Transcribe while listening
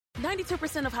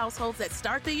92% of households that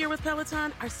start the year with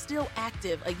Peloton are still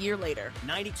active a year later.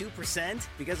 92%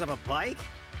 because of a bike?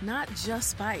 Not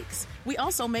just bikes. We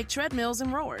also make treadmills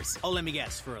and rowers. Oh, let me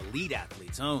guess, for elite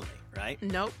athletes only, right?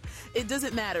 Nope. It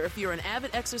doesn't matter if you're an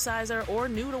avid exerciser or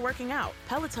new to working out.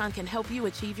 Peloton can help you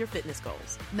achieve your fitness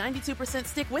goals. 92%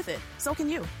 stick with it. So can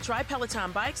you. Try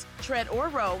Peloton bikes, tread or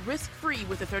row risk-free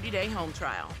with a 30-day home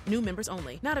trial. New members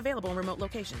only. Not available in remote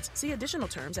locations. See additional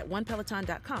terms at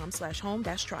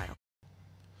onepeloton.com/home-trial.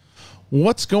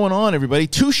 What's going on, everybody?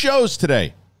 2 shows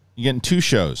today. You're getting 2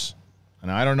 shows. And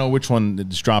I don't know which one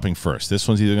is dropping first. This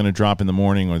one's either going to drop in the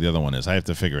morning or the other one is. I have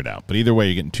to figure it out. But either way,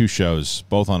 you're getting 2 shows,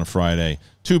 both on a Friday.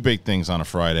 2 big things on a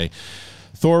Friday.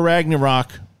 Thor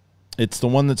Ragnarok. It's the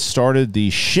one that started the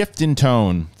shift in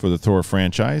tone for the Thor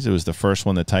franchise. It was the first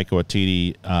one that Taika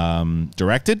Waititi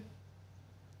directed.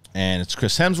 And it's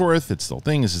Chris Hemsworth. It's the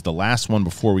thing. This is the last one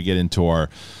before we get into our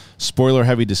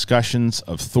spoiler-heavy discussions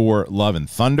of Thor, Love, and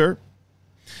Thunder.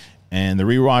 And the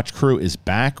REWATCH crew is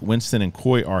back. Winston and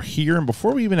Coy are here. And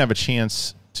before we even have a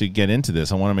chance to get into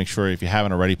this, I want to make sure if you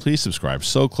haven't already, please subscribe.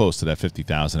 So close to that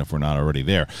 50,000 if we're not already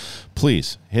there.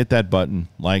 Please hit that button,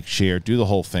 like, share, do the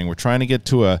whole thing. We're trying to get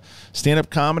to a stand-up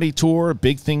comedy tour, a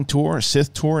big thing tour, a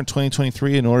Sith tour in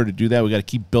 2023. In order to do that, we got to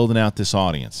keep building out this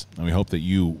audience. And we hope that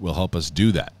you will help us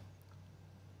do that.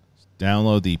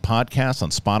 Download the podcast on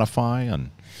Spotify,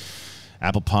 on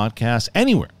Apple Podcasts,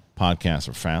 anywhere podcasts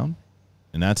are found.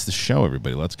 And that's the show,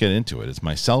 everybody. Let's get into it. It's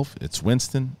myself, it's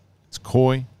Winston, it's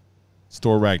Coy, it's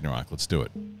Thor Ragnarok. Let's do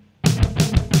it.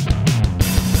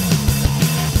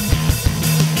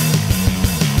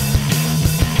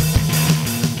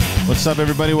 What's up,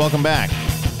 everybody? Welcome back.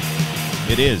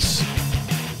 It is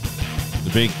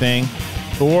the big thing,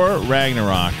 Thor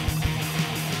Ragnarok.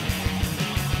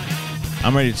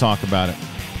 I'm ready to talk about it.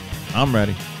 I'm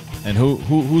ready. And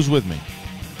who's with me?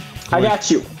 I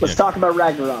got you. Let's talk about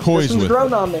Ragnarok. Coy's this one's with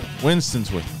grown me. on me. Winston's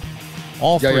with me.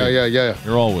 All three. Yeah.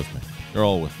 You're all with me. You're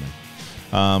all with me.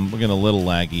 We're getting a little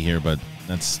laggy here, but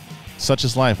that's such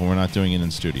is life when we're not doing it in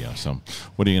studio. So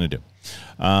what are you going to do?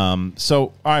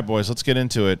 So, all right, boys, let's get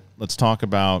into it. Let's talk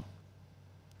about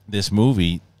this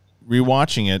movie.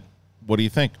 Rewatching it, what do you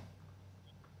think?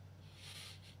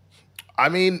 I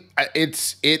mean,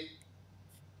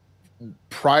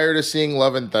 prior to seeing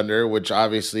Love and Thunder, which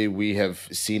obviously we have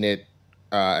seen it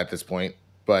at this point,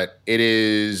 but it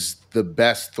is the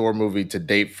best Thor movie to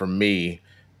date for me.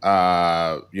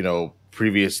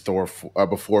 Previous Thor,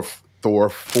 before Thor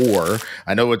 4.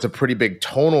 I know it's a pretty big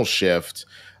tonal shift,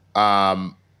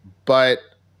 but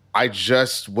I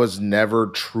just was never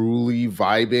truly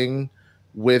vibing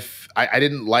with. I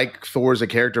didn't like Thor as a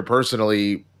character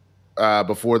personally.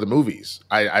 Before the movies,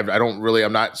 I don't really.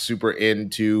 I'm not super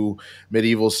into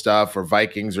medieval stuff or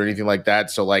Vikings or anything like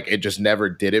that. So like, it just never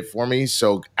did it for me.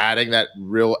 So adding that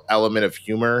real element of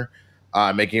humor,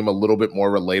 making him a little bit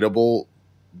more relatable,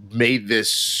 made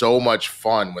this so much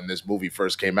fun when this movie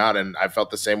first came out. And I felt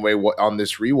the same way on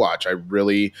this rewatch. I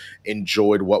really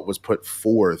enjoyed what was put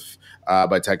forth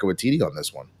by Taika Waititi on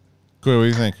this one. Good. What do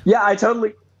you think? Yeah, I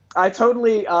totally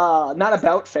not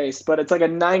about face, but it's like a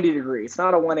 90 degree. It's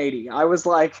not a 180. I was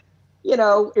like, it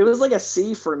was like a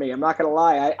C for me. I'm not going to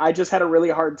lie. I just had a really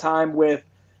hard time with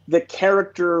the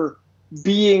character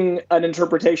being an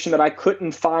interpretation that I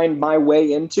couldn't find my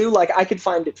way into. Like, I could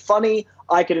find it funny.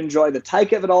 I could enjoy the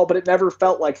Taika of it all, but it never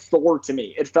felt like Thor to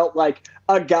me. It felt like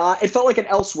it felt like an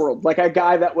Elseworld, like a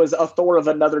guy that was a Thor of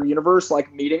another universe,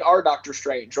 like meeting our Doctor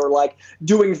Strange or like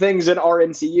doing things in our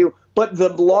MCU. But the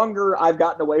longer I've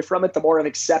gotten away from it, the more I've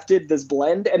accepted this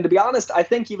blend. And to be honest, I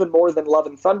think even more than Love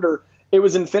and Thunder, it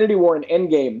was Infinity War and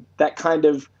Endgame that kind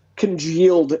of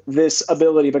congealed this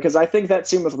ability, because I think that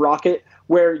scene with Rocket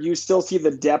where you still see the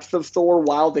depth of Thor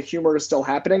while the humor is still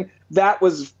happening, that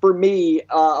was for me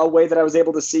a way that I was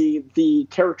able to see the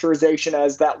characterization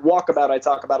as that walkabout I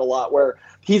talk about a lot, where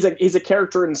he's a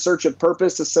character in search of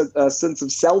purpose, a sense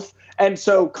of self. And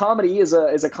so comedy is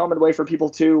a common way for people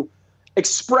to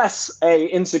express a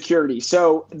insecurity.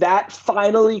 So that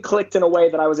finally clicked in a way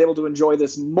that I was able to enjoy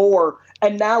this more.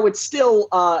 And now it's still,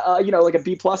 like a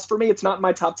B+ for me. It's not in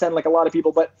my top 10 like a lot of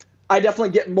people, but I definitely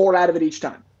get more out of it each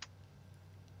time.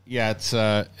 Yeah, it's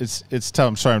tough.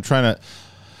 I'm sorry. I'm trying to.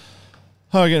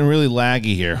 I'm getting really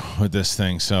laggy here with this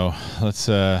thing. So let's.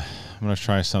 I'm gonna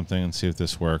try something and see if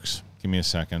this works. Give me a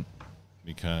second,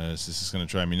 because this is gonna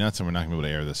drive me nuts, and we're not gonna be able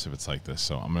to air this if it's like this.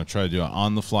 So I'm gonna try to do an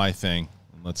on-the-fly thing.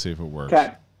 Let's see if it works.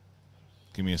 Okay.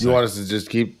 Give me a second. You want us to just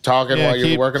keep talking while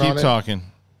you're working on it? Keep talking.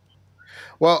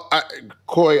 Well,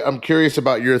 Coy, I'm curious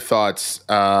about your thoughts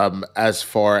as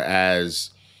far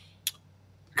as,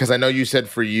 because I know you said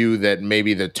for you that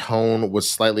maybe the tone was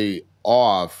slightly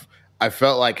off. I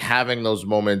felt like having those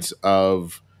moments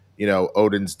of,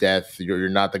 Odin's death, you're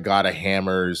not the god of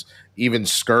hammers, even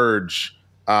Scourge,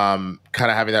 kind of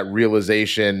having that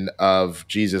realization of,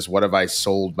 Jesus, what have I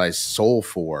sold my soul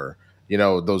for?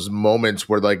 Those moments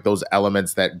where like those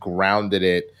elements that grounded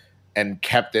it and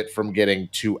kept it from getting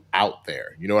too out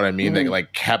there. You know what I mean? They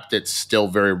like kept it still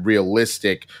very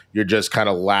realistic. You're just kind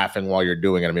of laughing while you're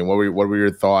doing it. I mean, what were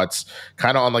your thoughts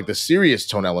kind of on like the serious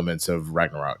tone elements of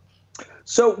Ragnarok?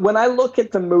 So when I look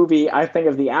at the movie, I think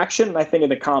of the action and I think of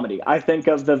the comedy. I think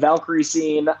of the Valkyrie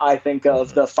scene. I think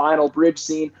of the final bridge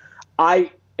scene.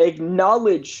 I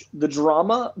acknowledge the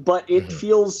drama, but it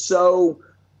feels so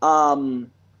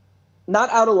not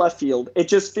out of left field. It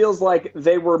just feels like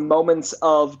they were moments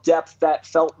of depth that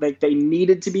felt like they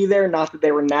needed to be there, not that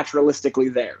they were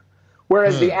naturalistically there.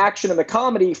 Whereas the action and the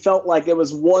comedy felt like it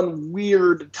was one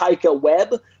weird Taika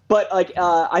web. But like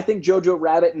I think Jojo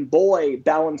Rabbit and Boy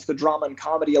balanced the drama and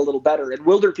comedy a little better, and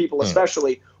Wilder People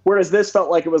especially. Whereas this felt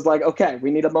like it was like, okay,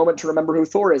 we need a moment to remember who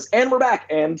Thor is, and we're back,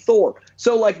 and Thor.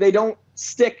 So like they don't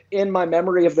stick in my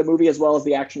memory of the movie as well as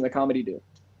the action and the comedy do.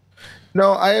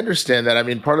 No, I understand that. I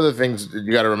mean, part of the things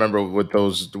you got to remember with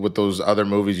those other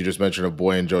movies you just mentioned of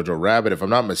Boy and Jojo Rabbit, if I'm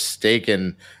not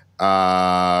mistaken,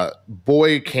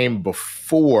 Boy came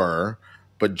before,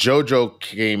 but Jojo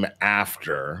came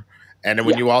after. And then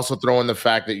when you also throw in the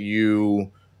fact that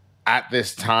at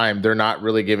this time, they're not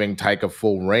really giving Taika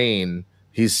full reign.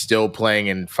 He's still playing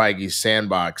in Feige's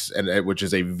sandbox, and which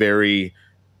is a very,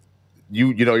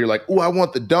 you're like, oh, I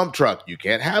want the dump truck. You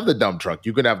can't have the dump truck.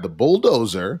 You can have the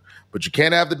bulldozer, but you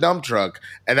can't have the dump truck.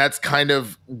 And that's kind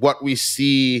of what we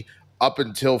see up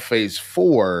until phase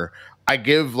 4. I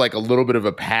give like a little bit of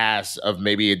a pass of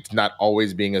maybe it's not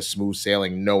always being a smooth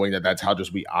sailing, knowing that that's how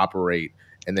just we operate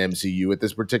in the MCU at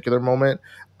this particular moment.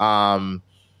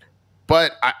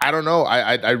 But I don't know.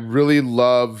 I really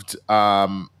loved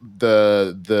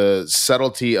the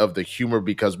subtlety of the humor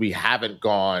because we haven't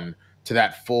gone to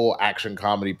that full action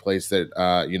comedy place that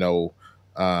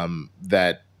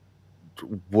that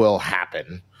will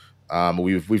happen.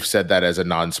 We've said that as a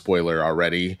non-spoiler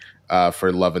already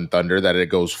for Love and Thunder, that it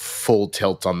goes full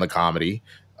tilt on the comedy.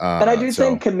 And I do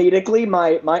think comedically,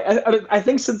 I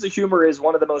think sense of humor is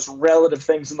one of the most relative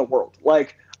things in the world.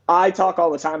 Like, I talk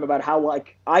all the time about how,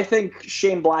 like, I think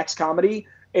Shane Black's comedy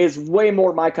is way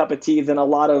more my cup of tea than a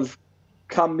lot of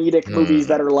comedic movies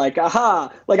that are like,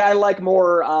 aha. Like, I like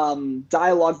more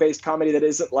dialogue-based comedy that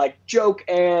isn't like joke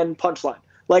and punchline.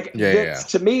 Like,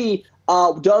 to me,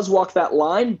 does walk that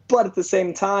line, but at the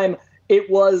same time, it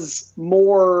was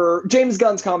more James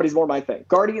Gunn's comedy is more my thing.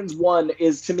 Guardians 1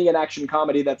 is to me an action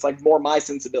comedy that's like more my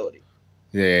sensibility.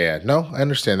 Yeah. No, I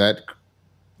understand that.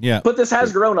 Yeah. But this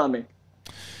has grown on me.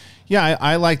 Yeah,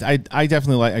 I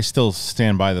definitely like, I still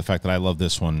stand by the fact that I love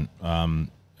this one. And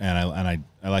I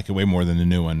like it way more than the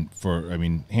new one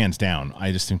hands down.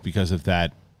 I just think because of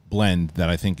that blend that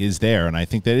I think is there. And I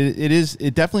think that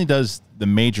it definitely does the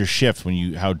major shift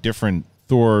how different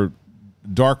Thor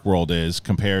Dark World is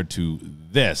compared to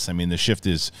this. I mean, the shift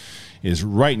is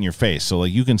right in your face. So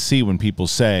like you can see when people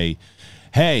say,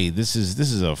 hey, this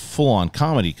is a full-on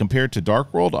comedy compared to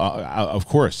Dark World. Of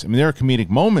course. I mean, there are comedic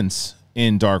moments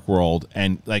in Dark World,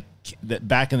 and like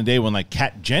back in the day when like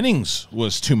Kat Jennings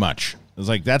was too much. It was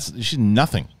like she's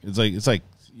nothing. It's like it's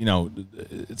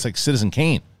like Citizen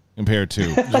Kane compared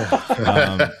to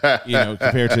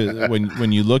compared to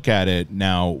when you look at it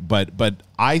now. But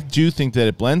I do think that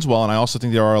it blends well, and I also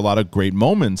think there are a lot of great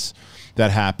moments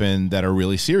that happen that are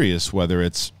really serious. Whether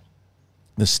it's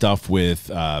the stuff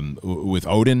with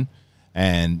Odin,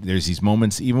 and there's these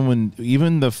moments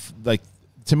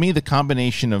to me the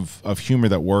combination of humor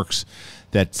that works,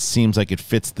 that seems like it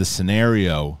fits the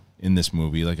scenario in this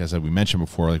movie. Like I said, we mentioned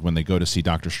before, like when they go to see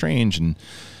Doctor Strange and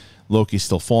Loki's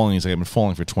still falling. He's like, I've been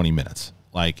falling for 20 minutes.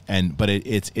 But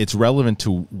it's relevant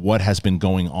to what has been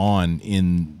going on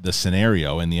in the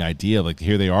scenario and the idea. Like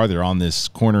here they're on this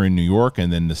corner in New York,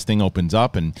 and then this thing opens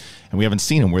up, and we haven't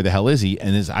seen him. Where the hell is he?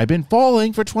 And I've been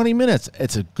falling for 20 minutes.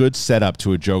 It's a good setup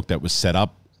to a joke that was set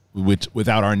up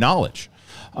without our knowledge.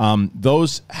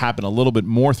 Those happen a little bit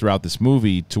more throughout this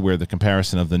movie, to where the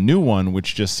comparison of the new one,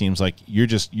 which just seems like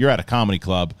you're at a comedy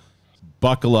club,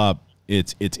 buckle up.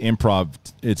 It's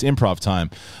improv time.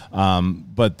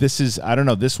 But this is, I don't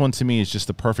know, this one to me is just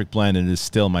the perfect blend, and it is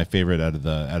still my favorite out of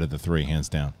the three, hands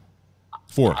down.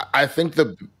 4. I think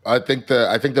the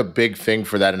big thing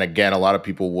for that, and again, a lot of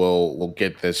people will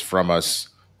get this from us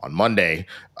on Monday.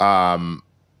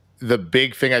 The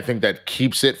big thing I think that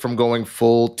keeps it from going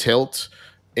full tilt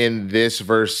in this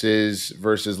versus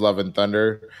Love and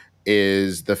Thunder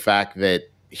is the fact that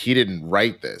he didn't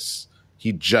write this.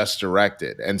 he just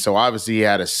directed. And so obviously he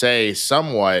had a say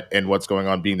somewhat in what's going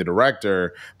on being the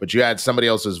director, but you had somebody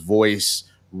else's voice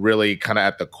really kind of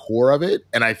at the core of it.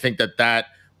 And I think that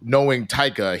knowing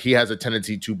Taika, he has a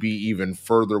tendency to be even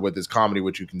further with his comedy,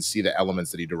 which you can see the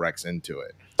elements that he directs into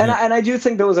it. And I do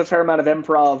think there was a fair amount of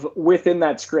improv within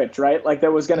that script, right? Like there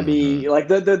was going to be like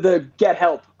the get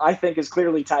help, I think, is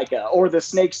clearly Taika, or the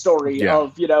snake story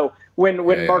of, you know, when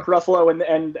Mark Ruffalo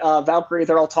and Valkyrie,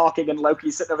 they're all talking and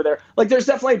Loki's sitting over there. Like there's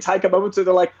definitely Taika moments where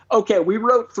they're like, okay, we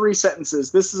wrote 3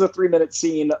 sentences. This is a 3-minute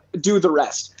scene. Do the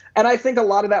rest. And I think a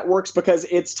lot of that works because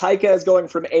it's Taika is going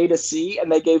from A to C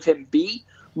and they gave him B.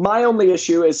 My only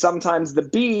issue is sometimes the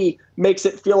B makes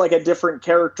it feel like a different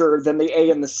character than the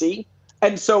A and the C.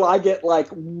 And so I get like,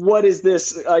 what is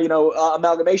this,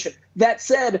 amalgamation? That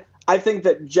said, I think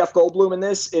that Jeff Goldblum in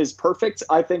this is perfect.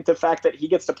 I think the fact that he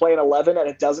gets to play an 11 and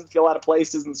it doesn't feel out of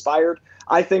place is inspired.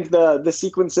 I think the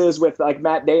sequences with like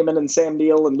Matt Damon and Sam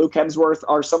Neill and Luke Hemsworth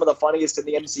are some of the funniest in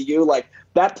the MCU. Like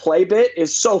that play bit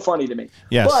is so funny to me.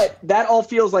 Yes. But that all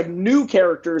feels like new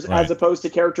characters as opposed to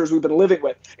characters we've been living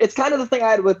with. It's kind of the thing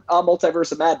I had with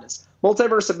Multiverse of Madness.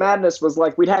 Multiverse of Madness was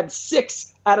like we'd had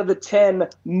 6 out of the 10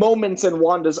 moments in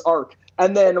Wanda's arc.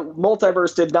 And then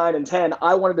Multiverse did 9 and 10.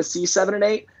 I wanted to see 7 and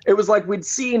 8. It was like we'd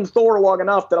seen Thor long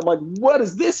enough that I'm like, what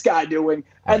is this guy doing?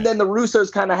 And then the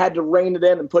Russos kind of had to rein it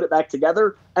in and put it back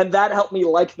together. And that helped me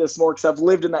like this more because I've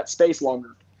lived in that space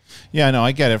longer. Yeah, no,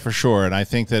 I get it for sure. And I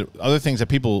think that other things that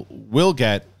people will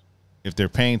get if they're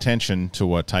paying attention to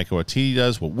what Taika Waititi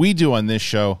does, what we do on this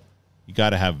show, you got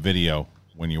to have video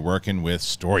when you're working with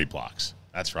story blocks.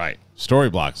 That's right. Story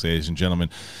blocks, ladies and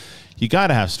gentlemen. You got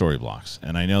to have story blocks.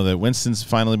 And I know that Winston's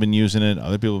finally been using it.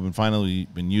 Other people have finally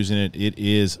been using it. It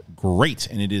is great,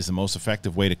 and it is the most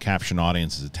effective way to capture an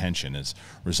audience's attention. As a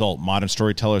result, modern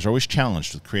storytellers are always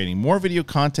challenged with creating more video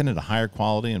content at a higher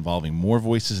quality, involving more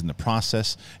voices in the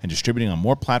process, and distributing on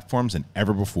more platforms than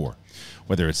ever before.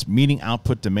 Whether it's meeting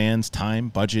output demands, time,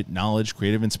 budget, knowledge,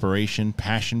 creative inspiration,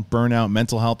 passion, burnout,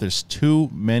 mental health, there's too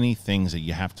many things that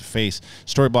you have to face.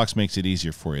 Storyblocks makes it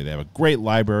easier for you. They have a great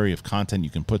library of content you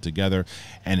can put together,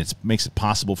 and it makes it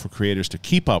possible for creators to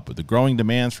keep up with the growing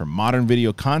demands for modern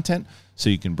video content so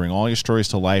you can bring all your stories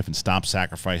to life and stop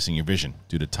sacrificing your vision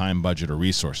due to time, budget, or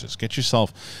resources. Get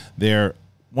yourself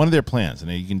one of their plans,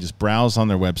 and you can just browse on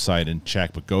their website and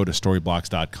check, but go to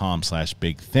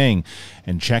storyblocks.com/bigthing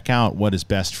and check out what is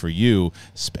best for you,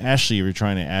 especially if you're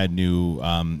trying to add new,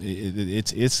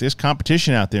 there's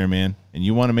competition out there, man, and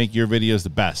you want to make your videos the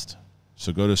best.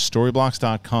 So go to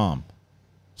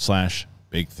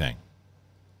storyblocks.com/bigthing.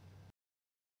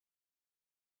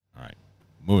 All right,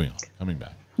 moving on, coming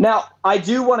back. Now, I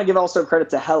do want to give also credit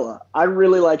to Hela. I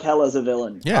really like Hela as a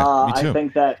villain. Yeah, me too. I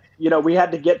think that, we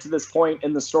had to get to this point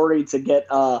in the story to get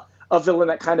a villain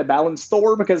that kind of balanced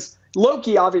Thor, because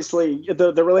Loki, obviously,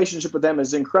 the relationship with them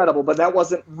is incredible, but that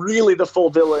wasn't really the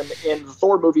full villain in the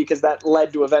Thor movie because that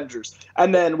led to Avengers.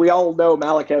 And then we all know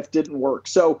Malekith didn't work.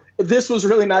 So this was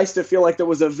really nice to feel like there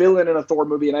was a villain in a Thor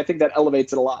movie, and I think that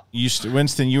elevates it a lot.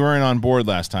 Winston, you weren't on board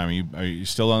last time. Are you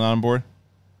still on board?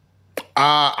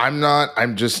 I'm not.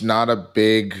 I'm just not a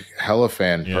big Hela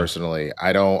fan personally.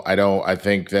 I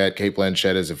think that Cate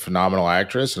Blanchett is a phenomenal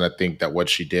actress, and I think that what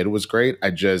she did was great.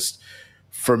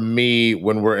 For me,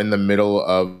 when we're in the middle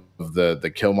of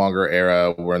the Killmonger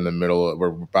era, we're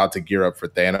about to gear up for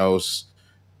Thanos.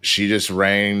 She just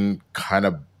rang kind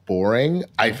of boring.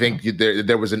 I think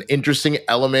there was an interesting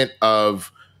element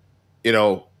of,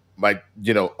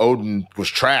 Odin was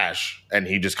trash and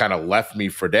he just kind of left me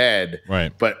for dead.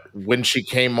 Right. But when she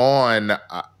came on,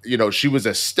 she was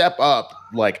a step up,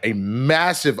 like a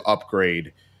massive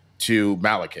upgrade to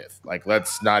Malekith. Like,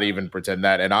 let's not even pretend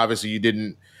that. And obviously you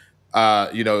didn't,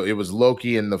 it was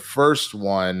Loki in the first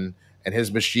one and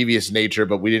his mischievous nature,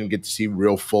 but we didn't get to see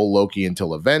real full Loki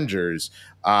until Avengers.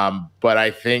 But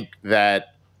I think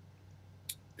that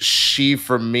she,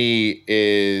 for me,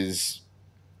 is...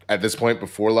 At this point,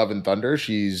 before Love and Thunder,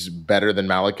 she's better than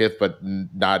Malekith, but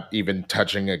not even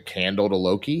touching a candle to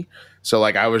Loki. So,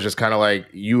 like, I was just kind of like,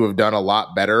 you have done a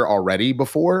lot better already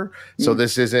before. So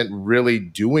this isn't really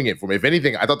doing it for me. If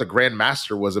anything, I thought the Grand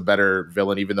Master was a better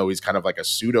villain, even though he's kind of like a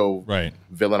pseudo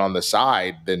villain on the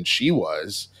side than she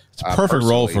was. It's a perfect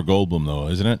role for Goldblum, though,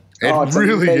 isn't it? It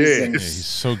really is. Yeah, he's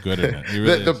so good at it. He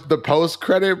really the post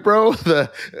credit, bro.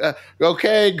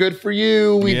 Okay, good for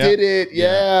you. We did it.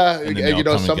 Yeah.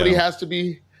 Somebody has to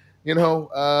be,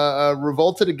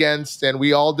 revolted against, and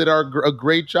we all did a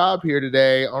great job here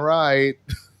today. All right.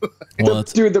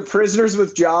 Dude, the prisoners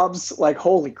with jobs, like,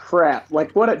 holy crap.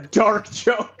 Like, what a dark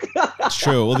joke. It's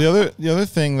true. Well, the other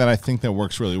thing that I think that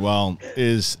works really well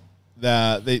is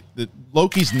the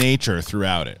Loki's nature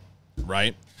throughout it,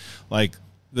 right? Like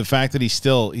the fact that he's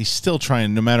still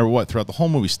trying, no matter what, throughout the whole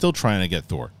movie, still trying to get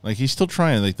Thor. Like he's still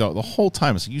trying. Like the whole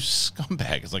time, it's like, you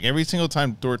scumbag. It's like every single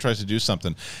time Thor tries to do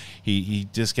something, he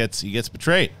gets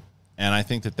betrayed. And I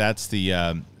think that's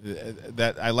the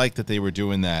that I like that they were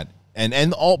doing that,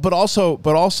 but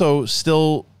also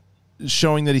still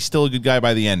showing that he's still a good guy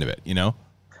by the end of it, you know.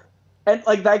 And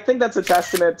like I think that's a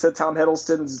testament to Tom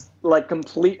Hiddleston's like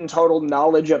complete and total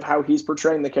knowledge of how he's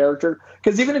portraying the character.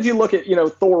 Because even if you look at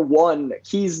Thor 1,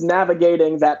 he's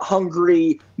navigating that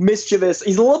hungry, mischievous.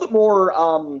 He's a little bit more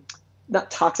not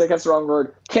toxic. That's the wrong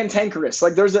word. Cantankerous.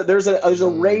 Like there's a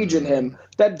rage in him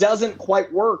that doesn't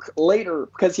quite work later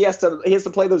because he has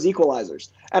to play those equalizers.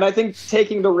 And I think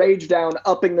taking the rage down,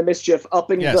 upping the mischief,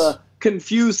 upping the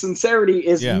confused sincerity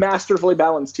is masterfully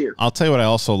balanced here. I'll tell you what I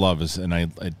also love is, and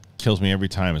it kills me every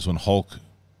time, is when Hulk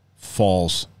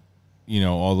falls,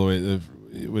 all the way,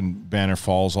 when Banner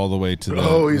falls all the way to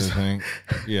the thing.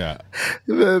 Yeah.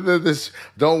 This,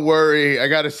 don't worry, I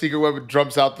got a secret weapon,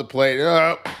 jumps out the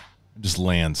plane. Just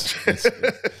lands. It's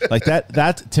like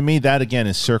that to me, that again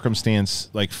is circumstance,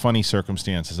 like funny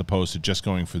circumstance, as opposed to just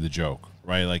going for the joke,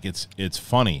 right? Like it's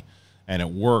funny and it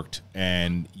worked,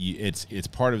 and it's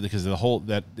part of because the whole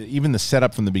even the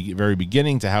setup from the very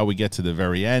beginning to how we get to the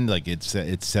very end, like it's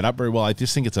set up very well. I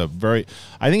just think it's a very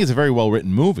well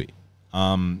written movie,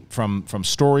 from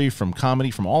story, from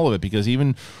comedy, from all of it, because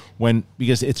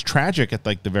because it's tragic at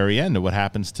like the very end of what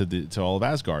happens to all of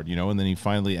Asgard, and then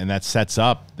and that sets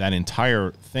up that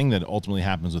entire thing that ultimately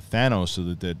happens with Thanos,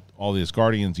 so that all the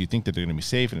Asgardians, you think that they're going to be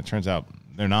safe, and it turns out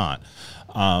they're not.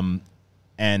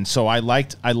 And so I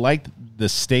liked the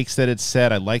stakes that it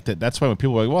set. I liked that. That's why when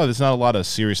people are like, well, there's not a lot of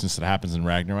seriousness that happens in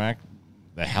Ragnarok.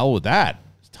 The hell with that.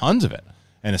 There's tons of it.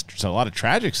 And it's a lot of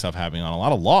tragic stuff happening on, a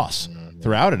lot of loss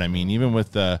throughout it. I mean, even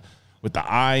with the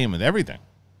eye and with everything.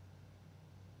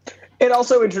 It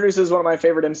also introduces one of my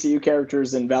favorite MCU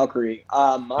characters in Valkyrie.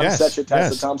 I'm such a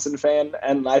Tessa Thompson fan,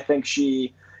 and I think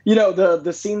she,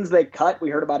 the scenes they cut, we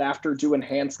heard about after, do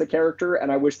enhance the character,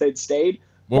 and I wish they'd stayed.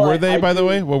 What were they, by the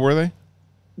way? What were they?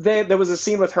 There was a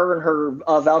scene with her and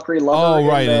her Valkyrie lover. Oh,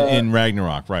 right, in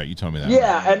Ragnarok. Right, you told me that.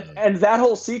 Yeah, and that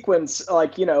whole sequence,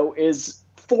 is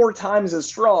 4 times as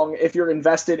strong if you're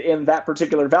invested in that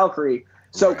particular Valkyrie.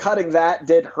 So cutting that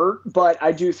did hurt, but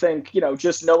I do think,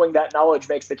 just knowing that knowledge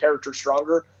makes the character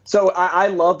stronger. So I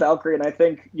love Valkyrie, and I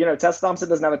think, Tessa Thompson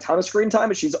doesn't have a ton of screen time,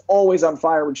 but she's always on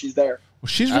fire when she's there. Well,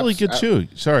 she's really good too.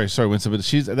 Sorry, Winston,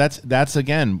 but that's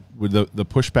again with the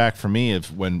pushback for me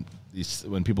of when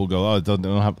people go,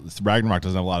 Ragnarok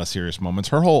doesn't have a lot of serious moments.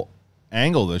 Her whole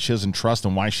angle that she doesn't trust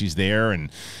and why she's there, and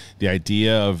the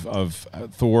idea of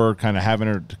Thor kind of having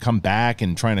her to come back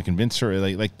and trying to convince her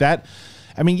like that.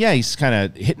 I mean, yeah, he's kind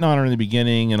of hitting on her in the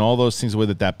beginning and all those things, the way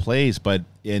that plays,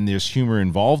 and there's humor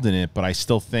involved in it. But I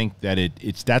still think that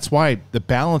that's why the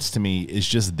balance to me is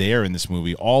just there in this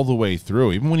movie all the way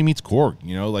through. Even when he meets Korg,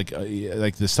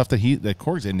 like the stuff that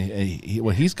Korg's and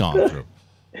what he's gone through.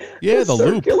 Yeah, the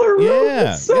loop.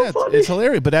 Yeah, it's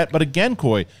hilarious. But again,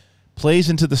 Coy plays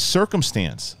into the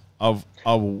circumstance of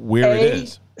where it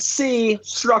is. C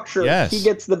structure. Yes. He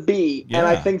gets the B, and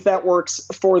I think that works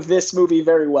for this movie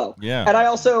very well. Yeah. And I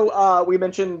also we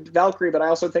mentioned Valkyrie, but I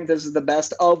also think this is the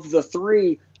best of the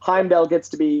 3. Heimdall gets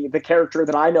to be the character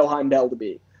that I know Heimdall to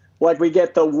be. Like, we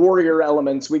get the warrior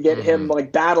elements, we get him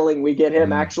like battling, we get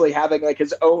him actually having like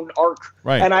his own arc.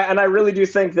 Right. And I really do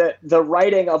think that the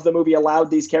writing of the movie allowed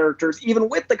these characters, even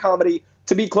with the comedy,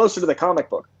 to be closer to the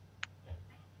comic book.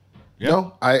 Yeah.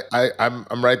 No,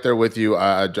 I'm right there with you.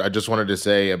 I just wanted to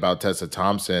say about Tessa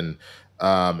Thompson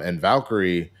and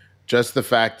Valkyrie, just the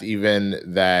fact even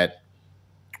that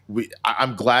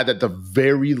I'm glad that the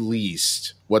very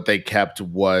least what they kept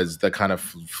was the kind of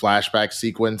flashback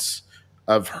sequence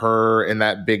of her in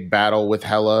that big battle with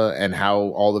Hela and how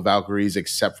all the Valkyries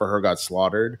except for her got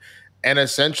slaughtered, and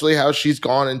essentially how she's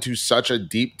gone into such a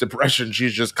deep depression.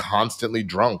 She's just constantly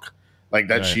drunk. Like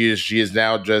that, right. She is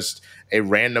now just a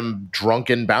random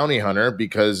drunken bounty hunter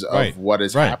because of what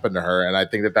has happened to her. And I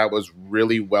think that was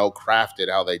really well crafted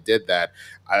how they did that.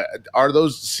 Are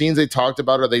those scenes they talked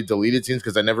about, are they deleted scenes?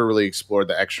 Because I never really explored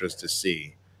the extras to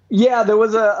see. Yeah, there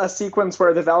was a sequence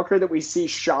where the Valkyrie that we see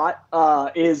shot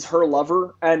is her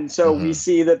lover. And so we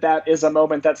see that is a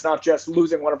moment that's not just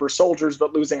losing one of her soldiers,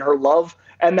 but losing her love.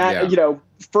 And that,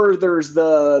 furthers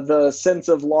the sense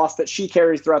of loss that she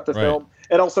carries throughout the film.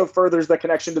 It also furthers the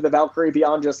connection to the Valkyrie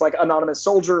beyond just like anonymous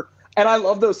soldier. And I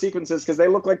love those sequences because they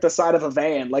look like the side of a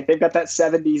van. Like they've got that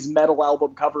 70s metal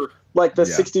album cover, like the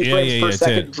 60 frames per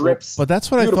second drips. But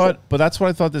that's what I thought. But that's what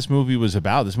I thought this movie was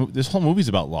about. This whole movie's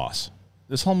about loss.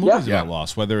 This whole movie is Yeah. about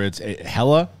loss. Whether it's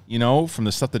Hela, from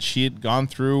the stuff that she had gone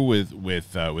through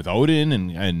with Odin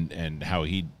and how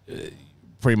he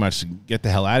pretty much get the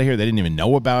hell out of here. They didn't even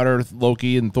know about her,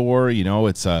 Loki and Thor.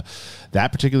 It's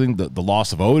that particular thing, the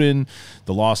loss of Odin,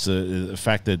 the loss of the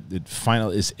fact that it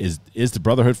finally is the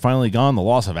Brotherhood finally gone, the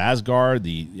loss of Asgard,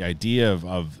 the idea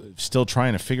of still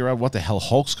trying to figure out what the hell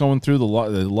Hulk's going through, the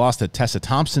loss that Tessa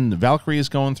Thompson, the Valkyrie, is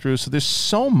going through. So there's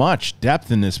so much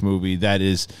depth in this movie that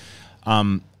is,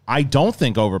 I don't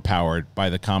think overpowered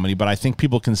by the comedy, but I think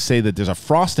people can say that there's a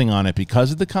frosting on it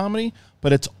because of the comedy,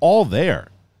 but it's all there.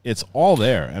 It's all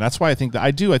there, and that's why I think that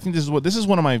I think this is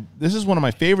one of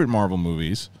my favorite Marvel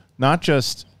movies, not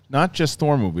just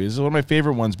Thor movies. This is one of my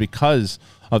favorite ones because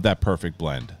of that perfect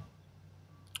blend.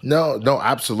 No,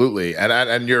 absolutely,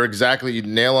 and you're exactly, you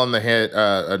nail on the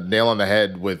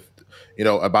head with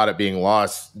about it being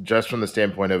lost, just from the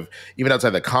standpoint of, even outside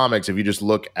the comics, if you just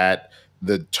look at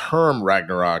the term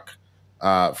Ragnarok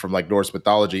from like Norse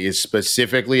mythology, is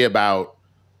specifically about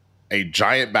a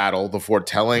giant battle, the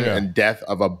foretelling and death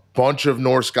of a bunch of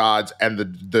Norse gods, and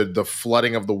the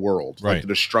flooding of the world, like the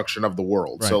destruction of the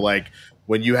world. Right. So like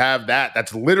when you have that,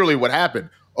 that's literally what happened.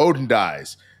 Odin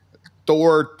dies.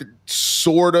 Thor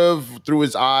sort of through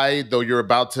his eye, though you're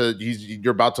about to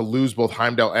lose both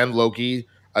Heimdall and Loki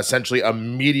essentially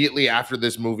immediately after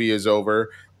this movie is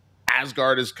over.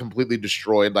 Asgard is completely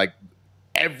destroyed. Like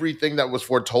everything that was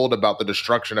foretold about the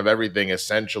destruction of everything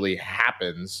essentially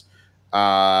happens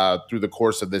through the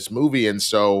course of this movie. And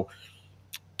so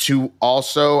to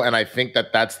also, and I think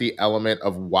that that's the element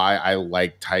of why I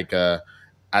like Taika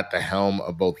at the helm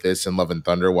of both this and Love and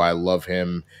Thunder, why I love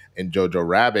him in Jojo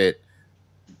Rabbit.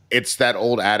 It's that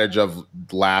old adage of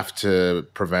laugh to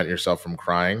prevent yourself from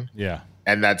crying. Yeah.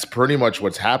 And that's pretty much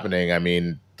what's happening. I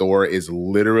mean, Thor is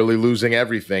literally losing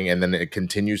everything, and then it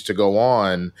continues to go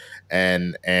on.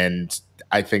 And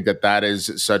I think that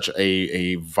is such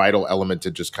a vital element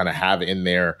to just kind of have in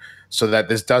there, so that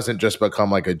this doesn't just become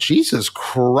like a Jesus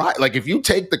Christ. Like if you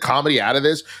take the comedy out of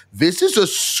this is a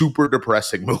super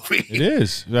depressing movie. It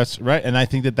is. That's right. And I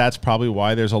think that's probably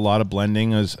why there's a lot of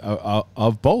blending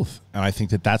of both. And I think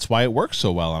that's why it works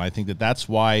so well. And I think that's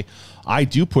why I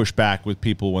do push back with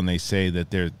people when they say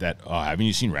that haven't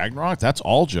you seen Ragnarok? That's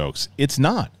all jokes. It's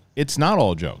not. It's not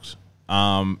all jokes.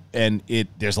 And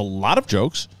there's a lot of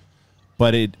jokes.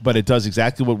 But it does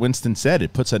exactly what Winston said.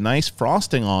 It puts a nice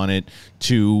frosting on it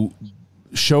to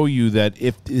show you that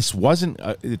if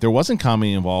there wasn't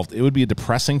comedy involved, it would be a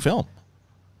depressing film.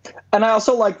 And I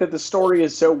also like that the story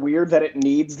is so weird that it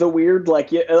needs the weird.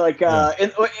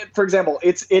 For example,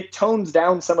 it tones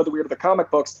down some of the weird of the comic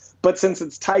books, but since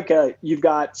it's Taika, you've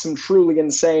got some truly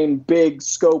insane, big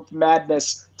scope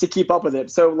madness to keep up with it.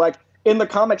 So, like in the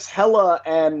comics, Hela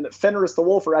and Fenris the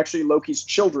Wolf are actually Loki's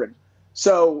children.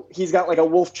 So he's got like a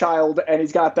wolf child, and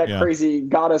he's got that crazy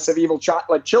goddess of evil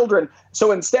children.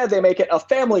 So instead, they make it a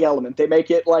family element. They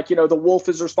make it like, the wolf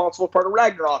is responsible for part of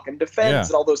Ragnarok and defense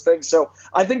and all those things. So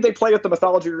I think they play with the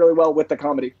mythology really well with the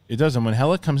comedy. It does. And when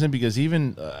Hela comes in, because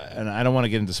even, and I don't want to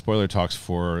get into spoiler talks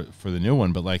for the new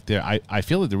one, but like I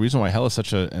feel like the reason why Hela is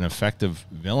such an effective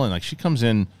villain, like she comes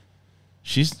in,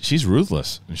 she's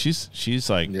ruthless, and she's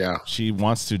like she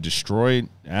wants to destroy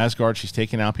Asgard. She's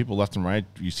taking out people left and right.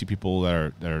 You see people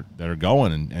that are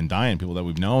going and dying, people that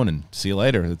we've known, and see you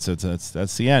later.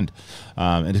 That's the end.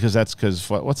 And because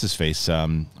what's his face?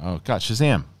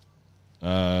 Shazam.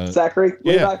 Zachary.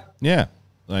 Yeah.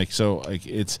 Like so, like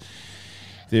it's.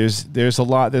 There's a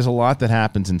lot that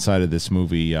happens inside of this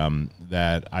movie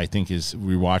that I think is,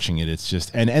 rewatching it. It's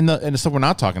just and the stuff we're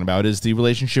not talking about is the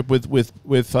relationship with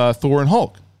Thor and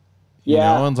Hulk.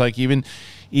 And like even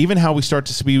how we start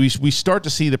to see we start to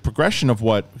see the progression of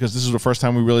because this is the first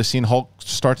time we really seen Hulk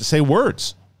start to say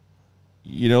words.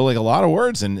 Like a lot of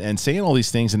words and saying all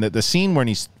these things, and the scene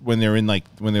when they're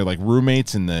like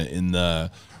roommates in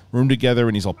the room together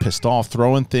and he's all pissed off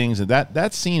throwing things, and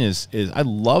that scene is I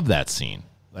love that scene.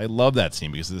 I love that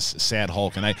scene because of this sad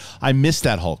Hulk, and I miss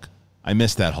that Hulk.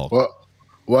 Well,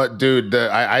 what, dude?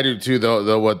 I do too.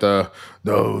 Though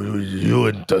you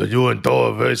and Thor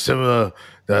are very similar.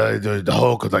 The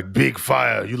Hulk is like big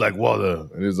fire. You like water,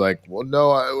 and it's like, well, no,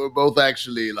 we're both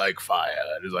actually like fire.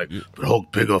 And it's like, but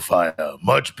Hulk bigger fire,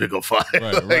 much bigger fire.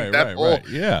 Right.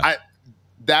 Yeah.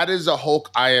 That is a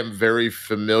Hulk I am very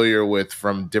familiar with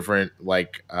from different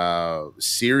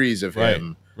series of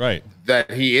him. Right.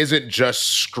 That he isn't just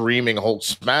screaming Hulk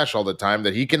smash all the time,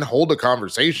 that he can hold a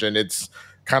conversation. It's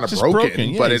kind of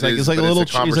broken. Yeah, but it's like a little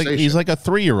conversation. He's like a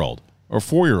 3-year-old or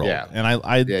 4-year-old. Yeah. And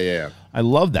I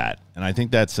love that. And I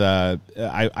think that's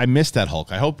I miss that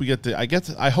Hulk. I hope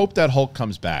I hope that Hulk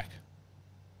comes back.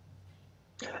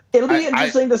 It'll be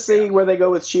interesting to see where they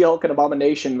go with She-Hulk and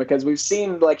Abomination, because we've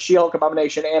seen like She-Hulk,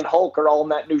 Abomination, and Hulk are all in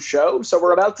that new show. So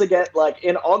we're about to get like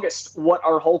in August what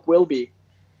our Hulk will be.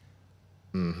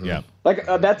 Mm-hmm. Yeah. Like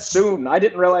that's soon. I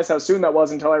didn't realize how soon that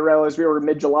was until I realized we were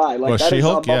mid-July. Like that is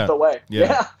a month away.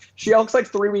 Yeah. She-Hulk's like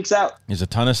 3 weeks out. There's a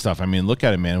ton of stuff. I mean, look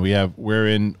at it, man. We're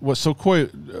in what? So, Coy,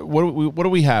 what do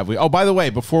we have? By the way,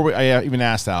 before I even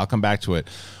asked that, I'll come back to it.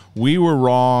 We were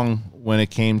wrong when it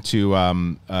came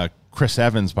to Chris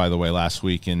Evans, by the way, last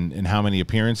week in how many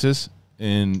appearances?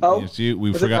 We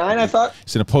was forgot. It 9, I thought?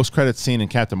 It's in a post-credit scene in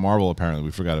Captain Marvel. Apparently,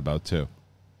 we forgot about too.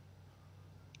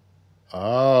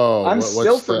 Oh, I'm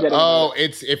still forgetting.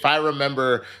 It's, if I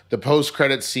remember, the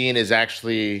post-credit scene is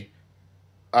actually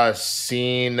a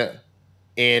scene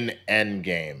in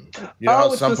Endgame. You know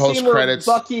how some post-credits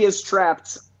Bucky is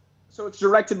trapped. So it's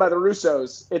directed by the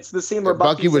Russos. It's the scene where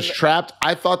Bucky was trapped.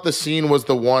 I thought the scene was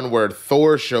the one where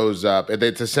Thor shows up.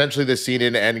 It's essentially the scene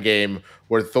in Endgame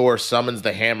where Thor summons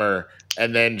the hammer,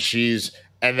 and then she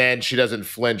doesn't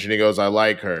flinch, and he goes, "I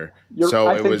like her."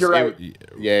 I think you're right.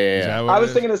 Yeah. I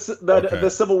was thinking the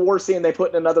Civil War scene they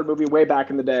put in another movie way back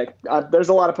in the day. There's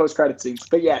a lot of post-credit scenes,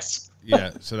 but yes.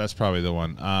 Yeah, so that's probably the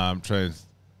one.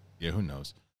 Who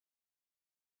knows?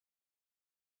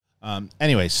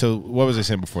 Anyway, so what was I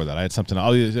saying before that? I had something.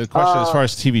 The question as far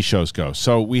as TV shows go.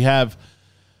 So we have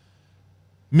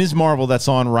Ms. Marvel that's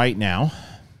on right now.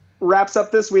 Wraps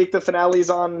up this week. The finale's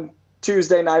on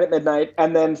Tuesday night at midnight.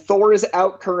 And then Thor is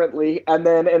out currently. And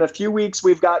then in a few weeks,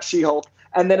 we've got She-Hulk.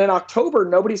 And then in October,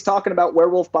 nobody's talking about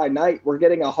Werewolf by Night. We're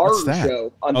getting a horror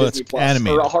show on Disney Plus.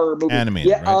 Animated. Or a horror movie.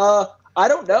 Animated, right? I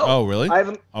don't know. Oh, really? I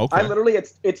haven't. Okay. I literally,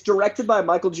 it's directed by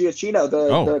Michael Giacchino,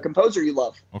 the composer you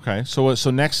love. Okay, so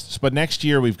next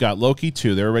year we've got Loki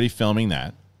 2. They're already filming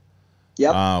that.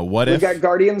 Yep. We've got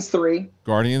Guardians 3.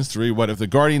 Guardians 3. What if the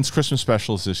Guardians Christmas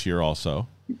special is this year also?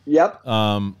 Yep.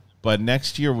 But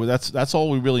next year that's all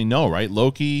we really know, right?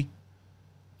 Loki.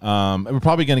 We're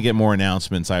probably going to get more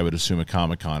announcements, I would assume, at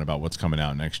Comic-Con about what's coming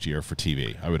out next year for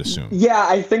TV, I would assume. Yeah,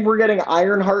 I think we're getting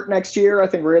Ironheart next year. I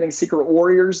think we're getting Secret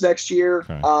Warriors next year.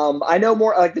 Okay. I know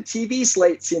more, like the TV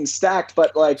slate seems stacked,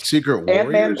 but like Secret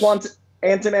Warriors?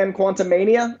 Ant-Man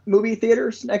Quantumania movie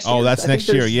theaters next year. Oh, that's next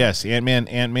year, yes.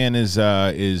 Ant-Man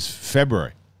is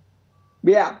February.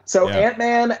 Yeah, so yeah.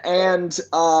 Ant-Man and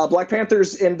Black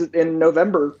Panther's in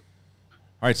November.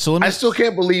 All right, so I still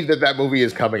can't believe that movie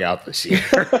is coming out this year.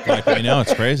 I know,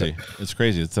 it's crazy. It's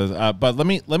crazy. But let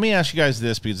me ask you guys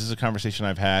this, because this is a conversation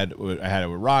I've had. I had it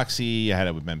with Roxy. I had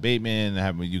it with Ben Bateman. I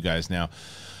have it with you guys now.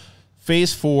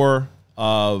 Phase 4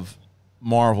 of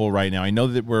Marvel right now. I know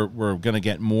that we're going to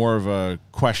get more of a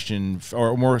question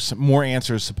or more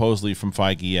answers supposedly from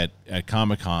Feige at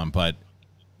Comic-Con, but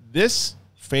this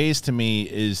phase to me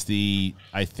is I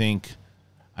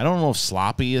don't know if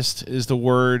sloppiest is the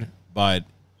word, but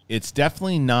it's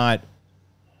definitely not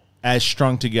as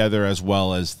strung together as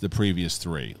well as the previous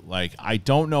 3. Like, I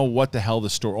don't know what the hell the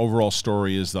overall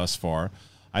story is thus far.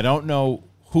 I don't know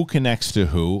who connects to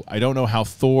who. I don't know how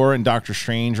Thor and Doctor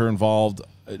Strange are involved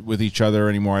with each other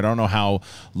anymore. I don't know how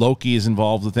Loki is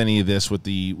involved with any of this with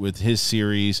his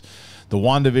series. The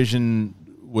WandaVision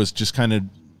was just kind of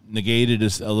negated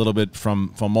a little bit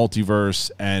from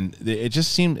multiverse, and it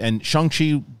just seemed, and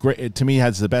Shang-Chi to me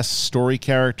has the best story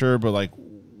character, but like,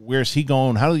 where's he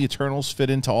going? How do the Eternals fit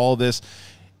into all of this?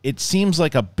 It seems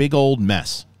like a big old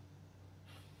mess.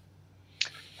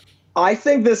 I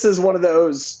think this is one of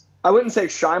those, I wouldn't say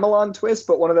Shyamalan twist,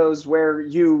 but one of those where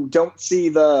you don't see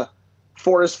the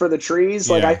forest for the trees.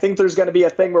 Like, I think there's going to be a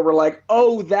thing where we're like,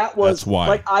 oh, that's why.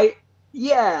 Like,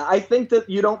 I think that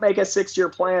you don't make a 6-year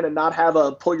plan and not have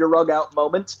a pull your rug out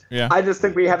moment. Yeah. I just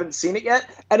think we haven't seen it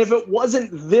yet. And if it wasn't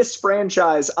this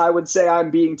franchise, I would say I'm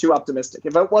being too optimistic.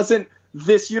 If it wasn't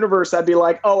this universe, I'd be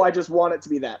like, oh, I just want it to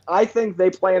be that. I think they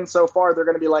plan so far, they're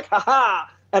going to be like, haha.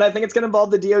 And I think it's going to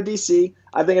involve the DODC.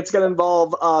 I think it's going to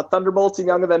involve Thunderbolts and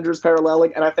Young Avengers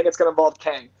paralleling. And I think it's going to involve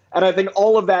Kang. And I think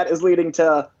all of that is leading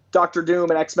to Doctor Doom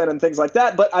and X-Men and things like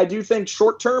that. But I do think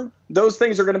short term, those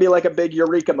things are going to be like a big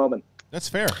eureka moment. That's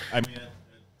fair. I mean,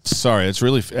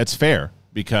 it's fair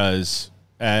because,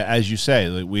 as you say,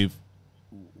 like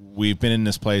we've been in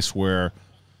this place where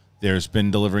there's been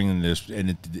delivering, and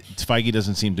Feige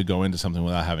doesn't seem to go into something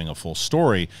without having a full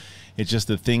story. It's just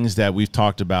the things that we've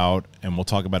talked about, and we'll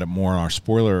talk about it more in our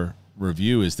spoiler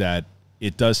review, is that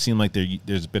it does seem like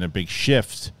there's been a big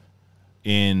shift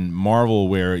in Marvel,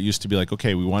 where it used to be like,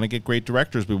 okay, we want to get great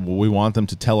directors, but we want them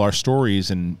to tell our stories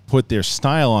and put their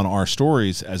style on our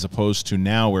stories, as opposed to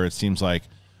now where it seems like,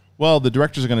 well, the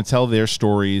directors are going to tell their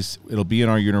stories. It'll be in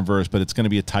our universe, but it's going to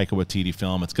be a Taika Waititi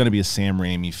film. It's going to be a Sam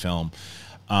Raimi film.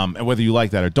 And whether you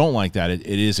like that or don't like that, it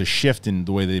is a shift in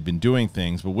the way they've been doing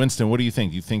things. But Winston, what do you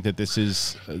think? Do you think that this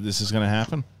is going to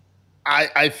happen?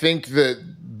 I think that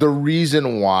the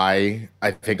reason why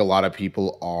I think a lot of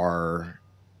people are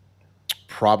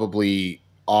probably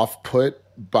off-put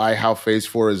by how Phase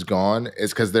 4 is gone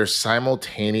is because they're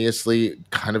simultaneously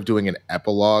kind of doing an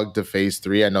epilogue to Phase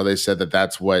 3. I know they said that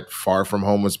that's what Far From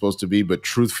Home was supposed to be, but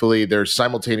truthfully, they're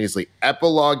simultaneously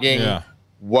epiloguing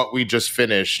what we just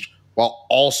finished while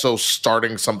also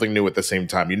starting something new at the same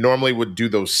time. You normally would do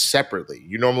those separately.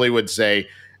 You normally would say,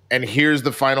 and here's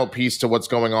the final piece to what's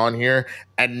going on here,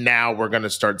 and now we're going to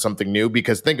start something new.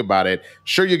 Because think about it.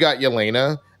 Sure, you got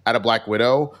Yelena out of Black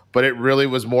Widow, but it really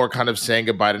was more kind of saying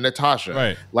goodbye to Natasha.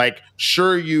 Right. Like,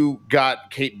 sure, you got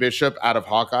Kate Bishop out of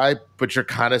Hawkeye, but you're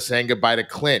kind of saying goodbye to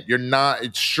Clint. You're not,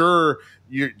 it's sure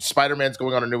Spider-Man's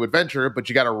going on a new adventure, but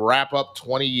you got to wrap up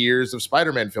 20 years of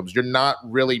Spider-Man films. You're not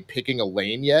really picking a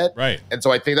lane yet. Right. And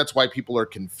so I think that's why people are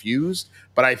confused.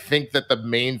 But I think that the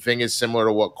main thing is similar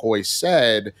to what Coy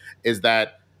said, is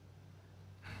that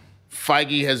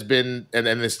Feige has been, and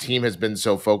this team has been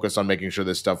so focused on making sure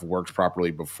this stuff works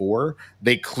properly before.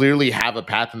 They clearly have a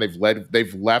path, and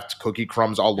they've left cookie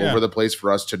crumbs all over the place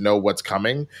for us to know what's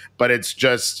coming. But it's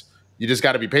just, you just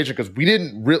got to be patient, because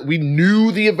we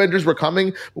knew the Avengers were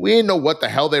coming, but we didn't know what the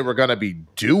hell they were going to be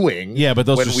doing. Yeah, but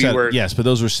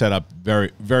those were set up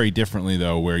very, very differently,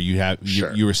 though, where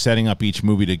you were setting up each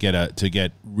movie to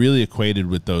get really acquainted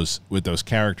with those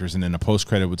characters, and then a post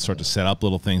credit would start to set up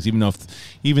little things,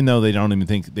 even though they don't even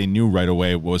think they knew right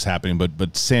away what was happening.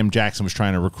 But Sam Jackson was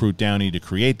trying to recruit Downey to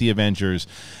create the Avengers,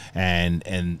 and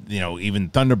even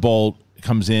Thunderbolt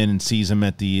comes in and sees him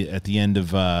at the end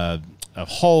of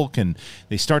Hulk, and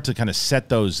they start to kind of set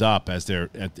those up as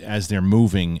they're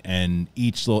moving, and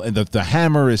each little, and the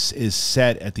hammer is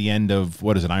set at the end of,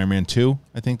 what is it, Iron Man 2?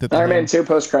 I think that Iron Man 2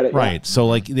 post credit, right? Yeah. So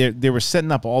like they were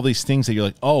setting up all these things that you're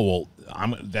like, oh well,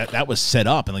 that was set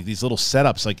up, and like these little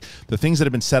setups, like the things that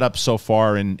have been set up so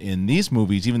far in these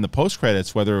movies, even the post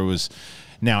credits, whether it was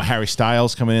now Harry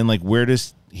Styles coming in, like where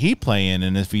does he play in,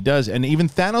 and if he does, and even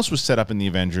Thanos was set up in the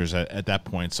Avengers at that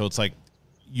point, so it's like,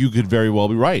 you could very well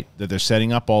be right that they're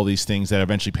setting up all these things that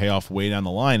eventually pay off way down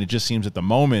the line. It just seems at the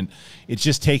moment it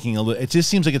just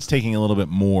seems like it's taking a little bit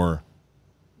more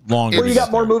longer. Well, you got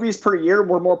more movies per year.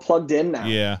 We're more plugged in now.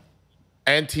 Yeah.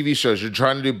 And TV shows, you're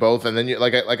trying to do both, and then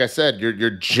like I said,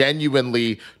 you're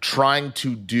genuinely trying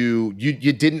to do.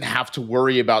 You didn't have to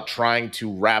worry about trying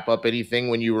to wrap up anything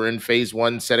when you were in Phase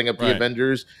 1, setting up the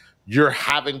Avengers. You're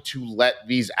having to let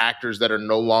these actors that are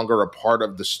no longer a part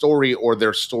of the story, or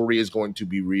their story is going to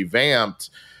be revamped.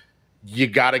 You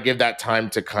got to give that time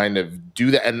to kind of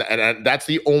do that. And that's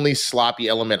the only sloppy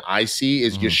element I see,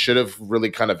 is you should have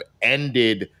really kind of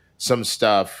ended some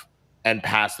stuff and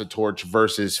passed the torch,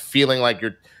 versus feeling like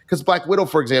because Black Widow,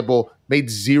 for example, made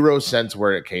zero sense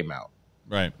where it came out.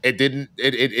 Right. It didn't,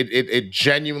 it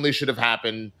genuinely should have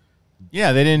happened.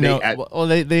 Yeah, they didn't know. Well,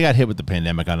 they got hit with the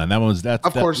pandemic on that.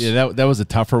 Of course. Yeah, that was a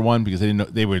tougher one, because they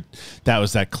didn't know that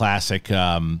was that classic.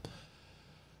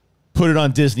 Put it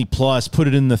on Disney Plus. Put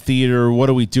it in the theater. What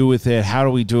do we do with it? How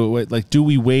do we do it? Like, do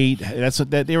we wait? That's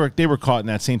what they were caught in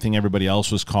that same thing everybody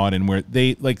else was caught in. Where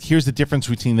here's the difference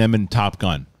between them and Top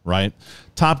Gun. Right?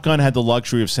 Top Gun had the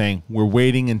luxury of saying, we're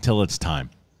waiting until it's time.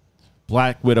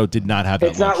 Black Widow did not have that.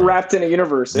 It's not wrapped in a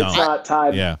universe. No. It's not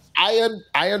tied. Yeah,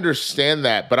 I understand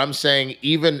that, but I'm saying,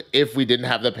 even if we didn't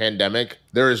have the pandemic,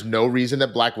 there is no reason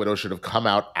that Black Widow should have come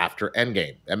out after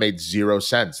Endgame. That made zero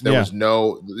sense. There was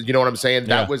no, you know what I'm saying?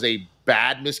 That was a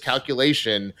bad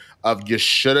miscalculation of, you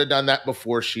should have done that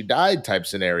before she died type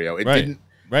scenario. It didn't.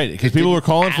 Right, because people were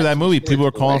calling for that movie. People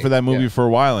were calling for that movie for a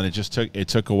while, and it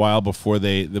took a while before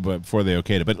they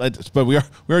okayed it. But we are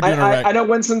doing. I know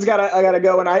Winston's gotta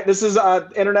go, and this is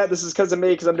internet. This is because of me,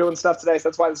 because I'm doing stuff today, so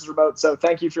that's why this is remote. So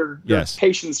thank you for your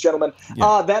patience, gentlemen.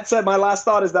 Yeah. That said, my last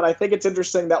thought is that I think it's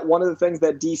interesting that one of the things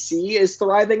that DC is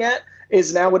thriving at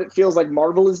is now what it feels like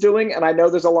Marvel is doing. And I know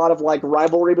there's a lot of like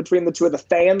rivalry between the two of the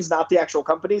fans, not the actual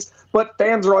companies, but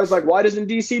fans are always like, why doesn't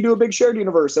DC do a big shared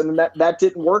universe? And that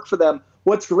didn't work for them.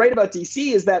 What's great about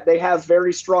DC is that they have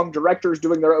very strong directors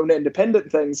doing their own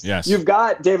independent things. Yes. You've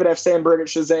got David F. Sandberg at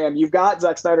Shazam. You've got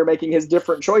Zack Snyder making his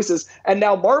different choices. And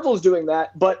now Marvel's doing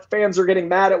that, but fans are getting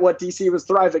mad at what DC was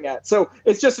thriving at. So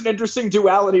it's just an interesting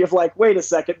duality of like, wait a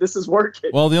second, this is working.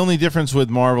 Well, the only difference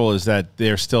with Marvel is that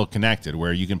they're still connected,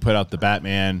 where you can put out the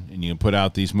Batman and you can put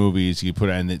out these movies,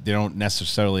 and they don't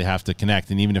necessarily have to connect.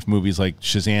 And even if movies like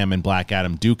Shazam and Black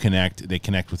Adam do connect, they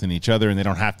connect within each other, and they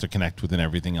don't have to connect within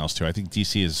everything else too. I think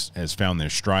DC has found their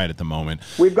stride at the moment.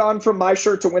 We've gone from my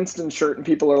shirt to Winston's shirt, and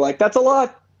people are like, that's a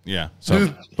lot. Yeah.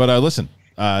 So, but listen,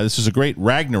 This was a great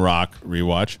Ragnarok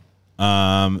rewatch.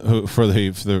 For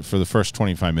the first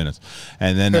 25 minutes,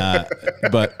 and then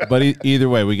but either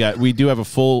way, we do have a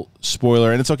full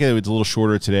spoiler, and it's okay that it's a little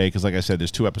shorter today because, like I said,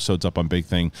 there's 2 episodes up on Big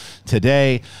Thing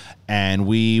today, and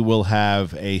we will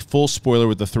have a full spoiler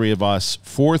with the 3 of us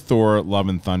for Thor: Love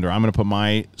and Thunder. I'm going to put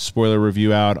my spoiler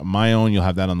review out, my own. You'll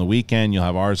have that on the weekend. You'll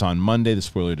have ours on Monday, the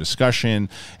spoiler discussion,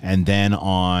 and then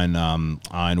on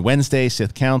Wednesday,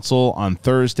 Sith Council. On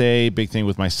Thursday, Big Thing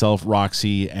with myself,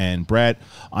 Roxy, and Brett.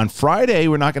 On Friday,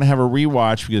 we're not going to have a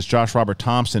rewatch because Josh Robert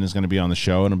Thompson is going to be on the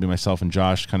show, and it'll be myself and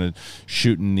Josh kind of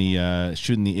shooting the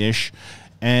ish,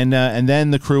 and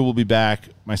then the crew will be back.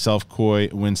 Myself, Coy,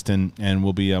 Winston, and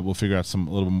we'll figure out a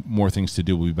little more things to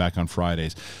do. We'll be back on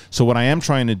Fridays. So what I am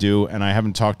trying to do, and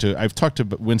I've talked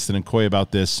to Winston and Coy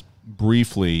about this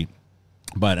briefly.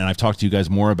 And I've talked to you guys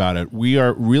more about it. We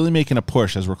are really making a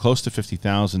push as we're close to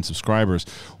 50,000 subscribers.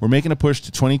 We're making a push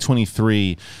to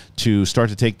 2023 to start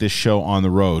to take this show on the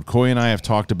road. Coy and I have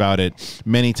talked about it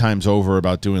many times over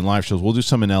about doing live shows. We'll do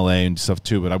some in LA and stuff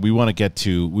too, but we want to get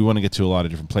to a lot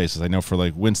of different places. I know for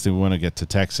like Winston, we want to get to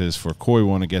Texas. For Coy, we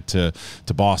want to get to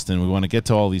Boston. We want to get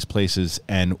to all these places,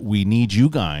 and we need you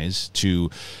guys to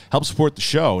help support the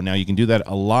show. Now, you can do that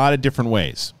a lot of different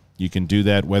ways. You can do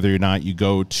that whether or not you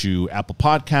go to Apple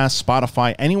Podcasts,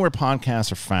 Spotify, anywhere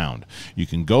podcasts are found. You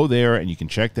can go there and you can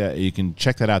check that. You can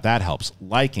check that out. That helps.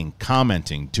 Liking,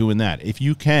 commenting, doing that. If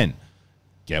you can,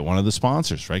 get one of the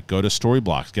sponsors, right? Go to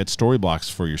Storyblocks. Get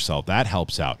Storyblocks for yourself. That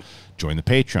helps out. Join the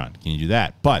Patreon. Can you do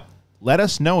that? But let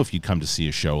us know if you come to see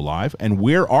a show live, and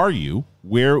where are you?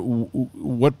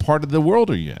 What part of the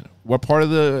world are you in? What part of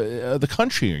the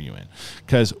country are you in?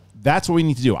 Because that's what we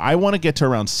need to do. I want to get to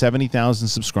around 70,000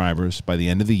 subscribers by the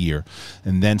end of the year,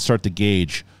 and then start to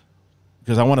gauge,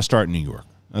 because I want to start in New York.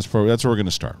 That's where we're going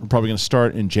to start. We're probably going to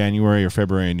start in January or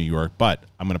February in New York, but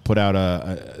I'm going to put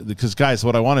out because guys,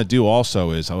 what I want to do also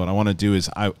is I want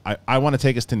to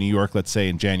take us to New York, let's say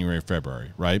in January or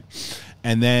February, right?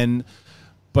 And then,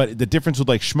 but the difference with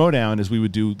like Schmodown is we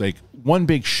would do like one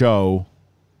big show.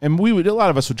 And a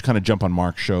lot of us would kind of jump on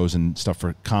Mark's shows and stuff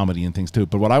for comedy and things too.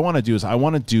 But what I want to do is I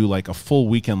want to do like a full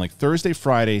weekend, like Thursday,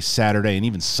 Friday, Saturday, and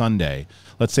even Sunday.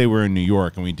 Let's say we're in New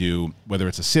York and we do, whether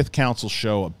it's a Sith Council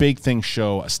show, a Big Thing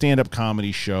show, a stand-up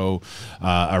comedy show,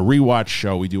 a rewatch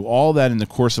show. We do all that in the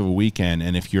course of a weekend.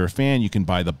 And if you're a fan, you can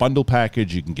buy the bundle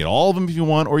package. You can get all of them if you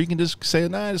want, or you can just say,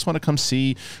 nah, I just want to come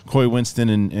see Coy Winston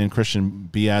and Christian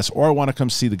BS, or I want to come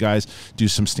see the guys do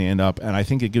some stand-up. And I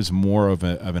think it gives more of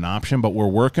an option, but we're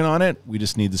working on it. We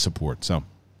just need the support. So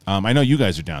I know you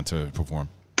guys are down to perform.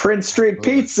 Prince Street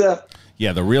Pizza.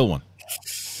 Yeah, the real one.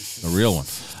 The real one.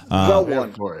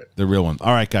 The real one.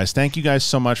 All right, guys. Thank you guys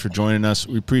so much for joining us.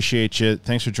 We appreciate you.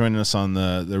 Thanks for joining us on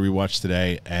the rewatch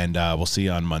today, and we'll see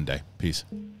you on Monday. Peace.